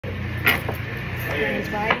Grand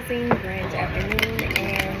Rising, Grand Afternoon,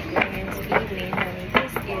 and Grand Evening, honey.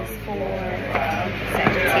 This is for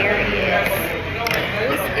Sagittarius.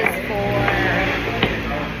 This is for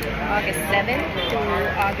August 7th through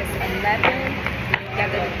August 11th. Got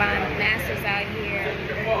the Divine Masters out here.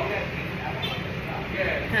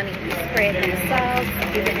 Honey, spreading the sauce,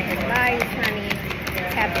 giving advice, honey.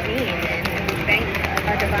 Tapping in. And we thank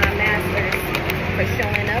our Divine Masters for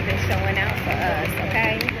showing up and showing out for us,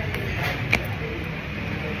 okay?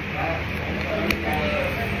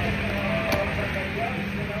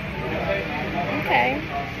 Okay,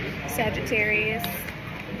 Sagittarius,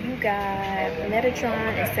 you got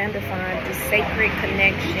Metatron and Sandalphon, the sacred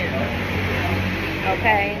connection,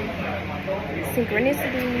 okay?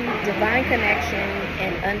 Synchronicity, divine connection,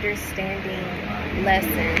 and understanding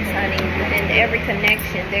lessons, honey. Within every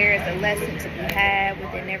connection, there is a lesson to be had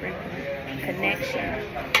within every connection.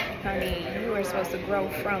 Honey, you are supposed to grow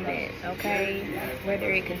from it, okay?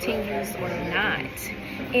 Whether it continues or not.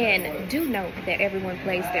 And do note that everyone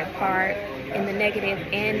plays their part in the negative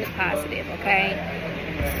and the positive, okay?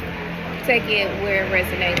 Take it where it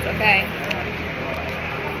resonates, okay?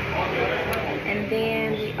 And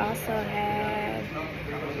then we also have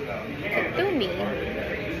Kathumi,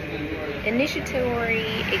 initiatory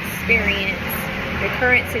experience. The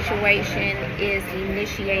current situation is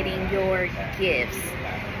initiating your gifts.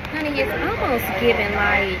 Honey, it's almost given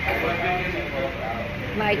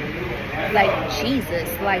like Jesus,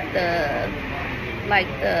 like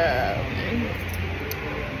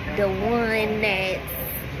the one that's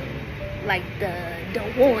like the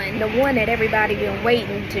one that everybody been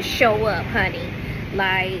waiting to show up, honey.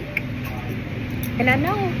 Like, and I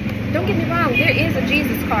know, don't get me wrong, there is a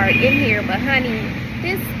Jesus card in here, but honey,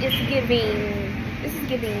 this is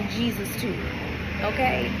giving Jesus too,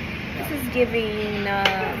 okay? This is giving,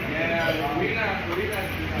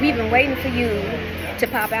 we've been waiting for you to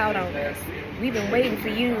pop out on us. We've been waiting for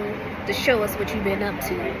you to show us what you've been up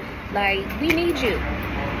to. Like, we need you.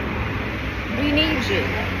 We need you.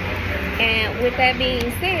 And with that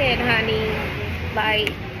being said, honey,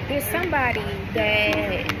 like, there's somebody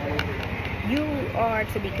that you are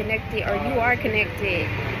to be connected, or you are connected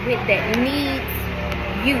with, that needs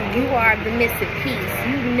you. You are the missing piece.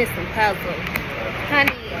 You the missing puzzle.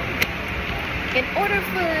 Honey, in order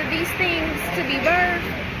for these things to be birthed,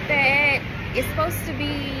 that it's supposed to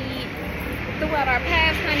be throughout our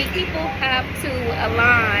past, honey, people have to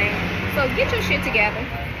align. So get your shit together.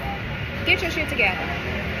 Get your shit together.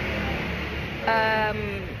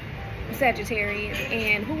 Sagittarius,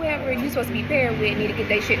 and whoever you're supposed to be paired with need to get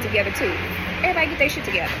their shit together too. Everybody get their shit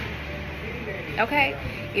together. Okay?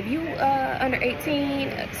 If you under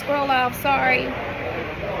 18, scroll off, sorry.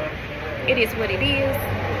 It is what it is.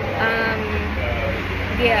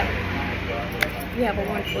 Yeah. You have a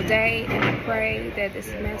wonderful day, and I pray that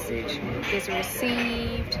this message is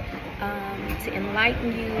received to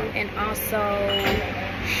enlighten you and also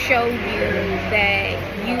show you that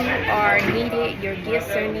you are needed, your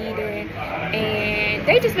gifts are needed, and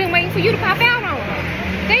they just been waiting for you to pop out on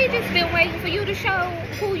them. They just been waiting for you to show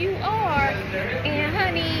who you are, and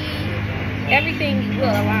honey, everything will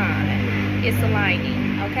align. It's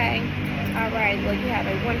aligning, okay? All right, well, you have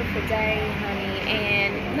a wonderful day, honey,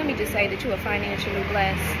 and let me just say that you are financially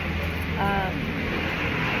blessed,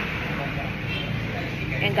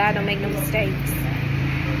 and God don't make no mistakes.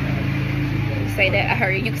 Say that, I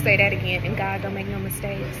heard you can say that again, and God don't make no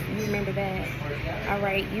mistakes. You remember that. All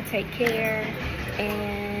right, you take care,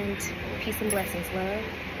 and peace and blessings, love.